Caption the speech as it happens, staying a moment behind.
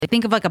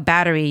Think of like a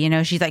battery,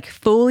 she's like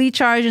fully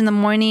charged in the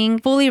morning,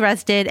 fully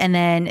rested, and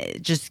then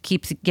it just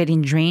keeps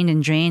getting drained.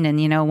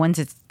 And, once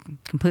it's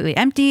completely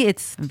empty,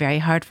 it's very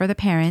hard for the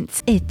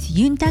parents. It's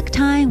Yuntak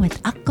time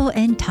with Akko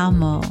and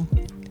Tamo.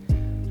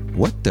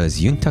 What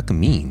does Yuntak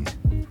mean?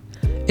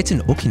 It's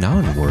an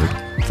Okinawan word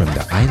from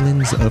the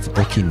islands of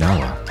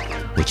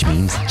Okinawa, which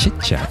means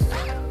chit-chat.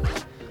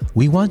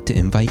 We want to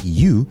invite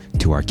you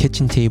to our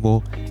kitchen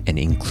table and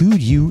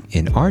include you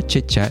in our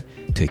chit-chat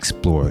to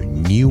explore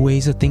new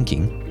ways of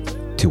thinking,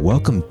 to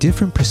welcome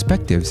different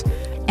perspectives,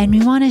 and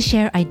we want to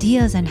share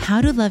ideas on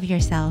how to love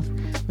yourself,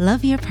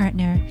 love your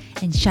partner,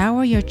 and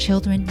shower your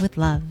children with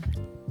love.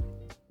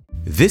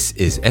 This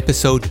is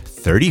episode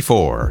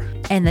 34.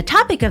 And the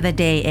topic of the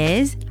day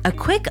is a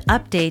quick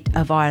update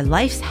of our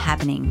life's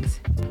happenings.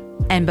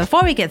 And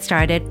before we get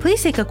started,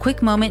 please take a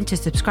quick moment to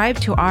subscribe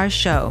to our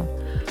show.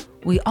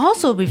 We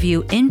also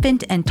review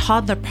infant and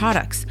toddler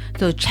products,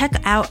 so check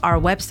out our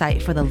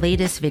website for the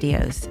latest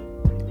videos.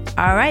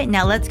 All right,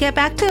 now let's get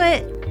back to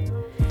it.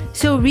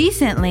 So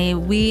recently,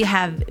 we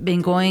have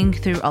been going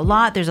through a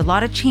lot. There's a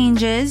lot of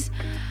changes.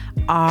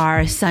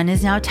 Our son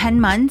is now 10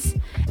 months,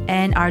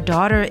 and our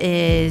daughter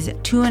is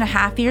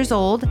 2.5 years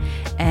old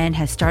and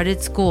has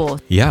started school.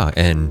 Yeah,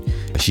 and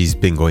she's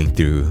been going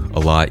through a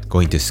lot,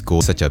 going to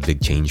school, such a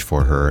big change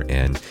for her,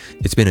 and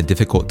it's been a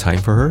difficult time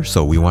for her,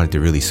 so we wanted to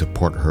really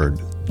support her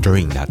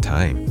during that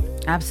time.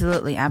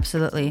 Absolutely.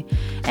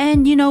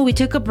 And, we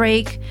took a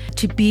break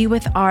to be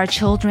with our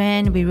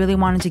children. We really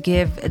wanted to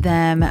give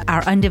them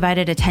our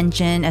undivided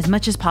attention as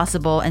much as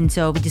possible. And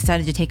so we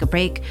decided to take a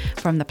break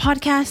from the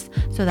podcast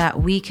so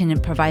that we can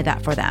provide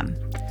that for them.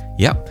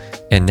 Yep.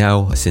 And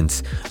now,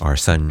 since our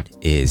son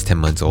is 10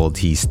 months old,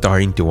 he's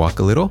starting to walk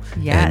a little.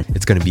 Yes. And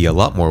it's going to be a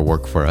lot more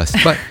work for us.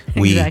 But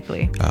we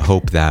Exactly.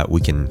 Hope that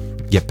we can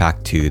get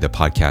back to the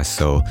podcast.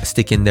 So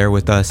stick in there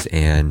with us,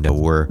 and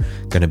we're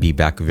going to be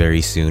back very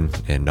soon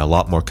and a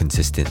lot more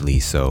consistently.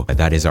 So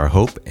that is our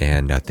hope.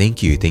 And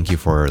thank you. Thank you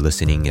for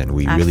listening. And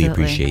we Absolutely. really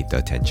appreciate the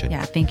attention.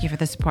 Yeah, thank you for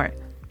the support.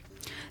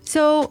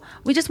 So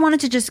we just wanted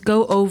to just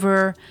go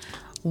over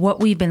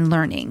what we've been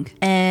learning.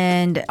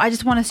 And I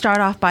just want to start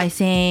off by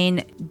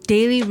saying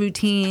daily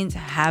routines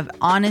have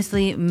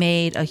honestly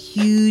made a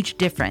huge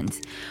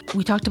difference.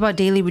 We talked about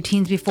daily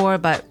routines before,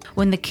 but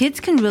when the kids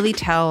can really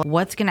tell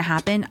what's going to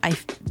happen,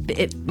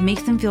 it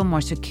makes them feel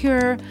more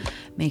secure,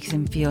 makes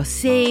them feel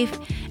safe.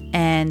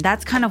 And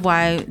that's kind of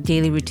why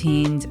daily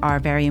routines are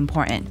very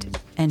important.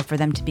 And for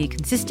them to be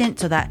consistent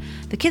so that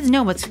the kids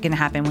know what's going to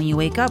happen. When you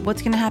wake up,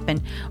 what's going to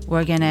happen?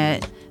 We're going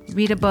to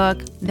read a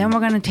book, then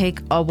we're going to take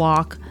a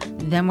walk,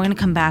 then we're going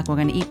to come back, we're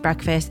going to eat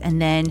breakfast, and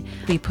then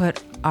we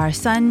put our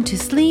son to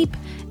sleep,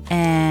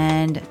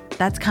 and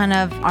that's kind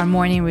of our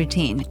morning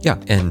routine. Yeah,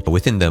 and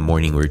within the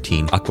morning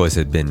routine, Akko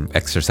has been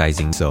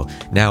exercising. So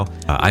now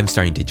I'm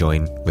starting to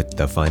join with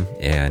the fun,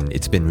 and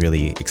it's been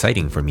really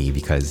exciting for me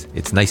because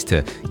it's nice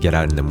to get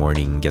out in the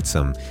morning, get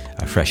some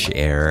fresh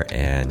air,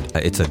 and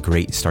it's a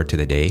great start to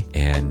the day,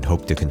 and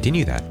hope to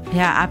continue that.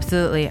 Yeah,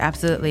 absolutely.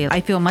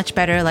 I feel much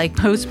better like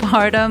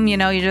postpartum,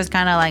 you're just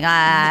kind of like,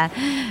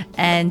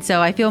 And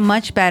so I feel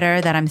much better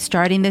that I'm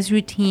starting this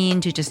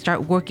routine to just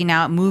start working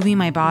out, moving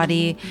my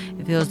body.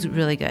 It feels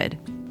really good.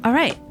 All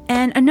right.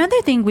 And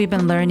another thing we've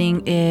been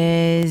learning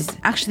is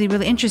actually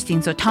really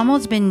interesting. So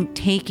Tamo's been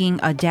taking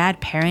a dad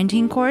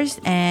parenting course,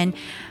 and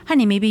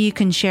honey, maybe you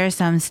can share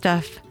some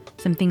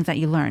things that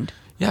you learned.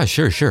 Yeah,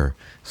 sure.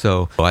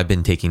 So I've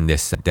been taking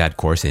this dad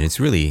course, and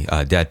it's really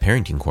a dad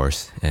parenting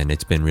course, and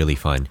it's been really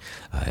fun.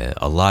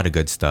 A lot of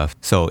good stuff.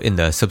 So in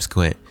the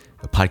subsequent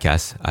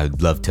podcasts,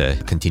 I'd love to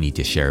continue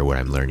to share what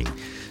I'm learning.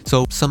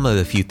 So some of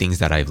the few things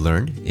that I've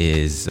learned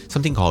is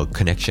something called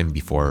connection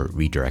before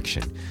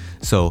redirection.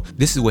 So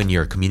this is when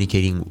you're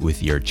communicating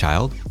with your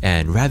child,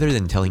 and rather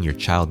than telling your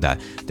child that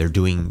they're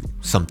doing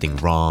something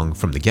wrong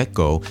from the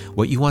get-go,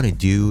 what you want to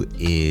do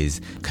is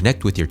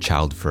connect with your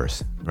child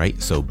first, right?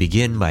 So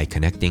begin by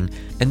connecting,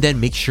 and then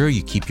make sure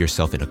you keep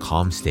yourself in a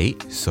calm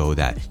state so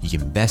that you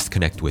can best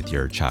connect with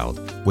your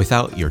child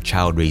without your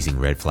child raising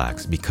red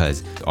flags,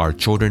 because our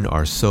children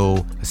are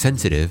so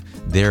sensitive,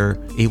 they're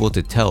able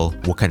to tell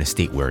what kind of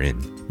state we're in,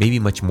 maybe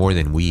much more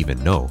than we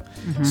even know.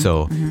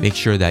 So make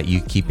sure that you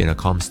keep in a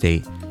calm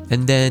state.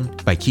 And then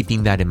by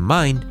keeping that in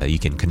mind, you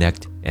can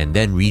connect and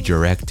then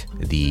redirect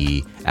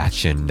the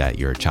action that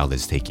your child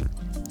is taking.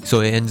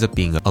 So it ends up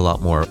being a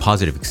lot more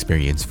positive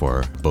experience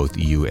for both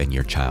you and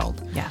your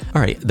child. Yeah.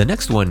 All right. The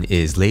next one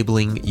is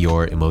labeling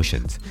your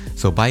emotions.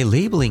 So by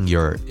labeling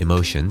your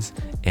emotions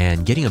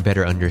and getting a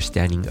better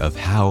understanding of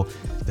how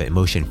the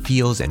emotion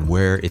feels and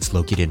where it's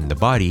located in the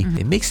body,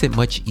 it makes it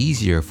much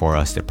easier for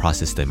us to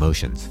process the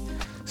emotions.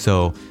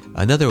 So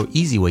another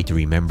easy way to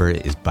remember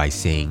it is by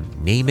saying,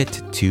 name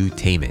it to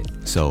tame it.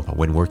 So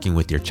when working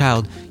with your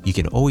child, you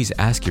can always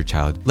ask your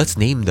child, let's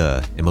name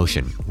the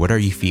emotion. What are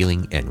you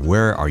feeling and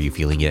where are you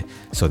feeling it,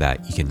 so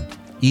that you can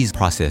easily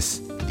process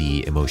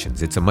the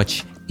emotions. It's a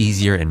much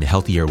easier and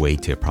healthier way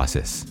to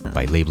process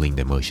by labeling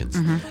the emotions.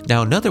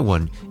 Now, another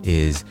one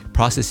is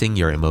processing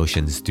your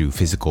emotions through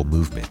physical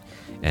movement.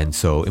 And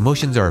so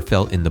emotions are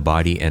felt in the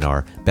body and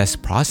are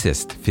best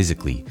processed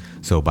physically.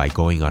 So by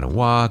going on a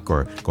walk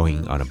or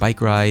going on a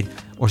bike ride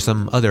or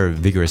some other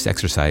vigorous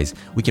exercise,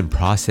 we can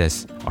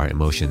process our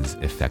emotions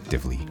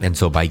effectively. And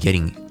so by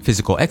getting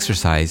physical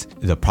exercise,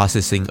 the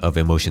processing of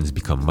emotions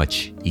become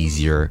much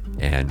easier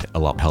and a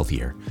lot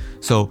healthier.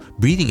 So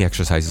breathing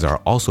exercises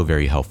are also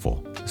very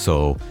helpful.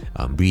 So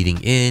breathing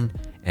in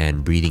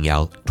and breathing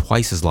out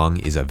twice as long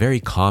is a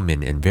very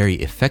common and very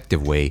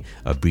effective way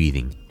of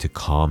breathing to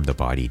calm the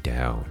body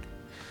down.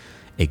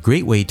 A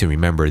great way to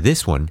remember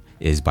this one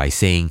is by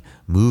saying,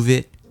 move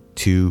it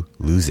to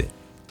lose it.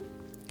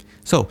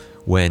 So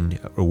when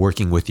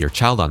working with your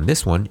child on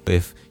this one,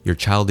 if your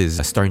child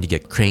is starting to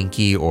get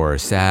cranky or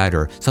sad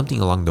or something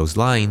along those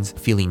lines,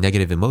 feeling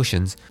negative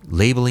emotions,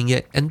 labeling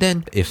it, and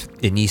then if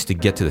it needs to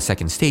get to the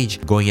second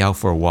stage, going out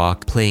for a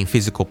walk, playing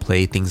physical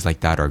play, things like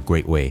that are a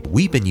great way.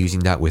 We've been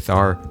using that with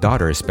our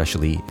daughter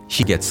especially.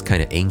 She gets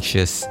kind of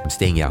anxious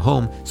staying at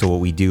home, so what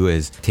we do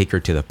is take her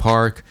to the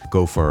park,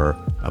 go for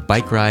a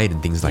bike ride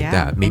and things like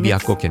that. Maybe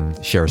Ako can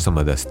share some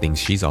of the things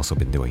she's also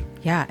been doing.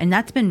 Yeah, and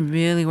that's been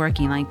really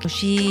working. Like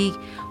she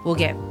will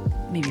get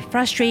maybe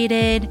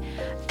frustrated,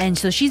 and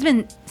so she's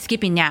been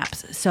skipping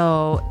naps.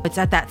 So it's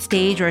at that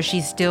stage where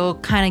she's still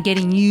kind of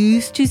getting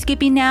used to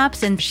skipping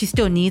naps and she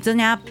still needs a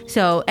nap.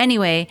 So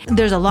anyway,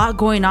 there's a lot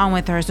going on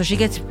with her, so she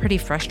gets pretty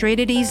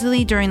frustrated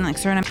easily during like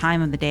certain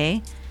time of the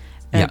day.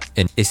 Yeah,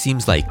 and it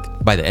seems like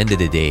by the end of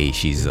the day,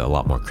 she's a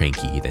lot more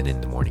cranky than in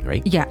the morning,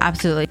 right? Yeah,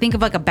 absolutely. Think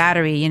of like a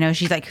battery, you know,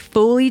 she's like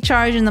fully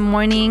charged in the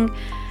morning,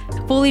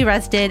 fully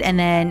rested, and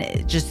then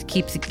it just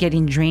keeps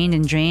getting drained.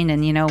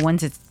 And, you know,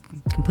 once it's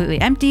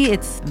completely empty,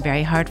 it's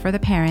very hard for the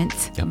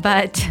parents. Yep.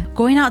 But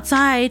going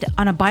outside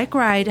on a bike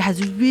ride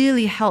has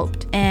really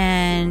helped,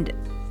 and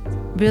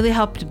really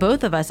helped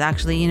both of us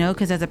actually, you know,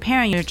 because as a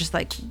parent, you're just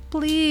like,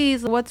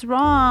 please, what's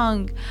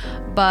wrong?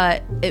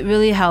 But it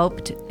really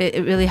helped.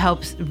 It really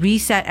helps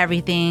reset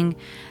everything.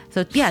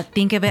 So yeah,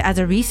 think of it as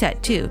a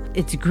reset too.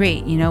 It's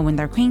great, you know, when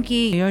they're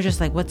cranky, you're just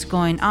like, what's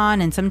going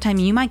on? And sometimes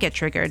you might get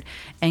triggered.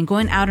 And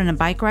going out on a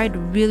bike ride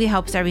really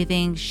helps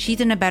everything. She's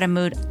in a better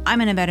mood.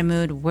 I'm in a better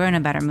mood. We're in a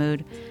better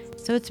mood.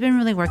 So it's been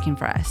really working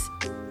for us.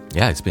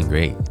 Yeah, it's been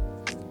great.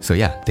 So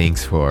yeah,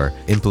 thanks for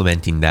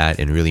implementing that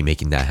and really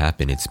making that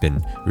happen. It's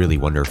been really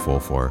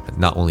wonderful for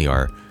not only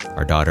our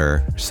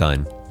daughter,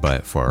 son,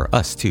 but for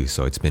us too.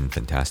 So it's been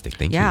fantastic.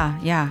 Thank you.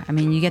 Yeah. I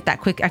mean, you get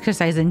that quick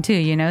exercise in too,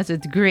 you know, so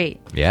it's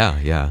great.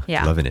 Yeah.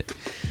 Loving it.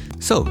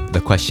 So the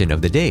question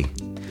of the day,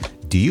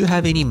 do you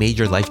have any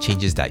major life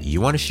changes that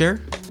you want to share?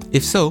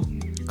 If so,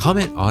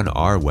 comment on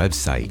our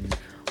website.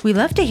 We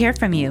love to hear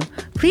from you.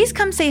 Please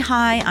come say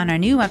hi on our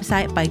new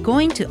website by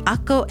going to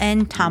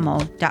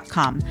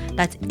akkoandtamo.com.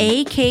 That's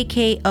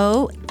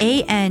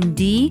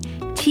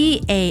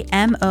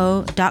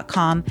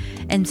akkoandtamo.com,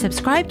 and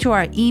subscribe to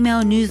our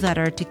email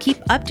newsletter to keep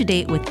up to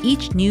date with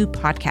each new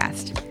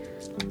podcast.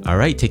 All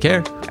right, take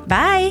care.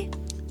 Bye.